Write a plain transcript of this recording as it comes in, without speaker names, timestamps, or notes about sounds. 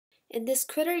In this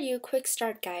CritterU Quick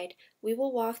Start Guide, we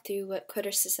will walk through what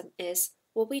Crittercism is,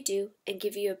 what we do, and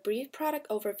give you a brief product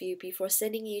overview before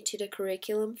sending you to the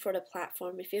curriculum for the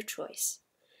platform of your choice.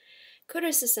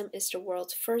 Crittercism is the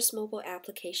world's first mobile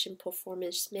application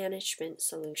performance management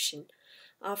solution,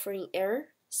 offering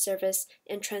error, service,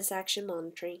 and transaction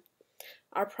monitoring.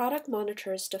 Our product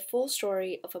monitors the full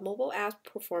story of a mobile app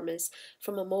performance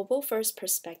from a mobile-first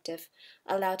perspective,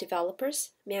 allow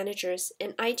developers, managers,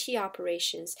 and IT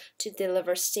operations to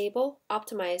deliver stable,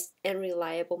 optimized, and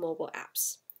reliable mobile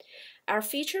apps. Our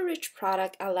feature-rich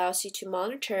product allows you to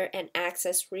monitor and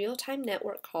access real-time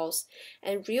network calls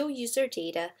and real user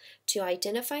data to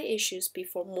identify issues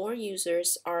before more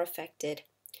users are affected.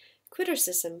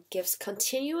 Crittercism gives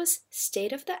continuous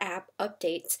state-of-the-app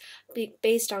updates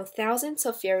based on thousands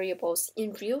of variables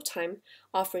in real time,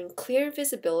 offering clear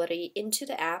visibility into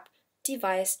the app,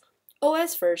 device,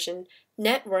 OS version,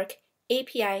 network,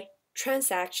 API,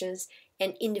 transactions,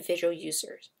 and individual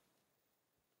users.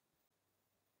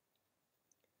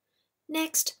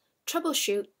 Next,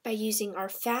 troubleshoot by using our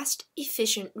fast,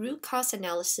 efficient root cause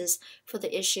analysis for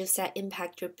the issues that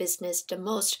impact your business the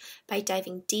most by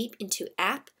diving deep into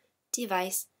app,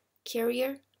 device,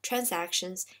 carrier,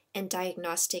 transactions, and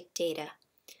diagnostic data.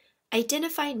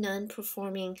 Identify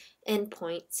non-performing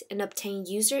endpoints and obtain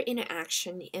user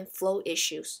interaction and flow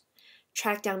issues.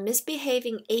 Track down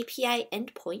misbehaving API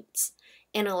endpoints.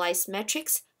 Analyze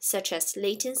metrics such as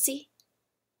latency,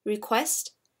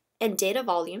 request, and data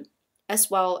volume,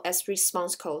 as well as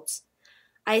response codes.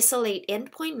 Isolate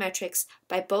endpoint metrics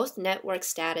by both network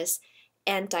status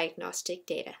and diagnostic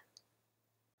data.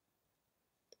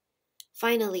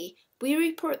 Finally, we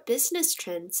report business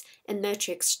trends and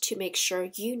metrics to make sure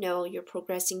you know you're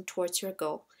progressing towards your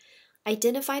goal.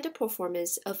 Identify the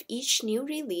performance of each new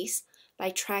release by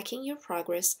tracking your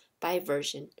progress by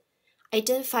version.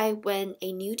 Identify when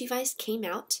a new device came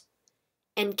out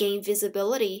and gain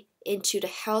visibility into the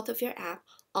health of your app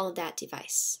on that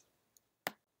device.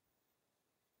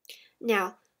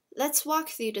 Now, let's walk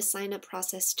through the sign-up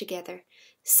process together.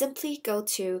 Simply go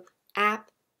to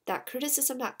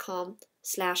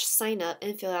app.crittercism.com/signup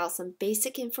and fill out some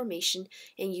basic information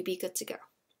and you'll be good to go.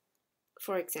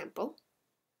 For example,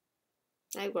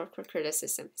 I work for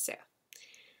Crittercism,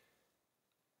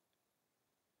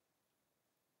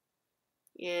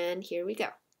 and here we go.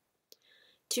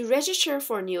 To register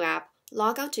for a new app,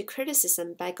 log on to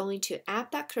Crittercism by going to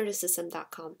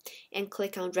app.crittercism.com and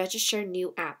click on Register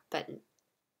New App button.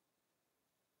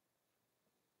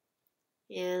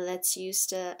 And let's use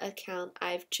the account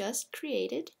I've just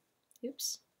created.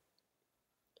 Oops.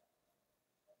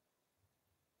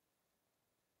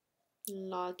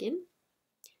 Login.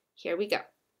 Here we go.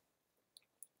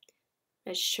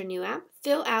 Register new app.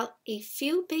 Fill out a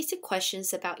few basic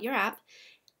questions about your app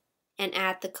and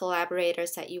add the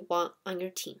collaborators that you want on your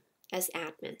team as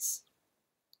admins.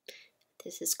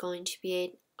 This is going to be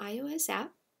an iOS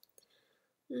app.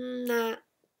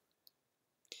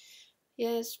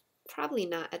 Yes, probably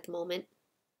not at the moment.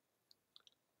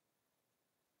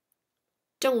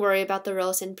 Don't worry about the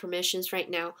roles and permissions right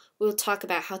now. We'll talk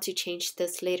about how to change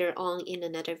this later on in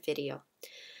another video.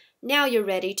 Now you're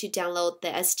ready to download the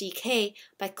SDK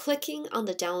by clicking on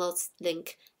the downloads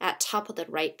link at top of the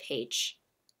right page.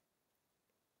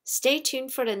 Stay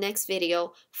tuned for the next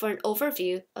video for an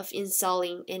overview of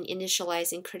installing and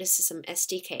initializing Crittercism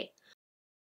SDK.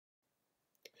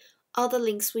 All the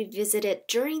links we visited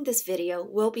during this video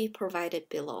will be provided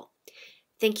below.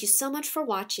 Thank you so much for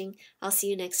watching. I'll see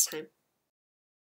you next time.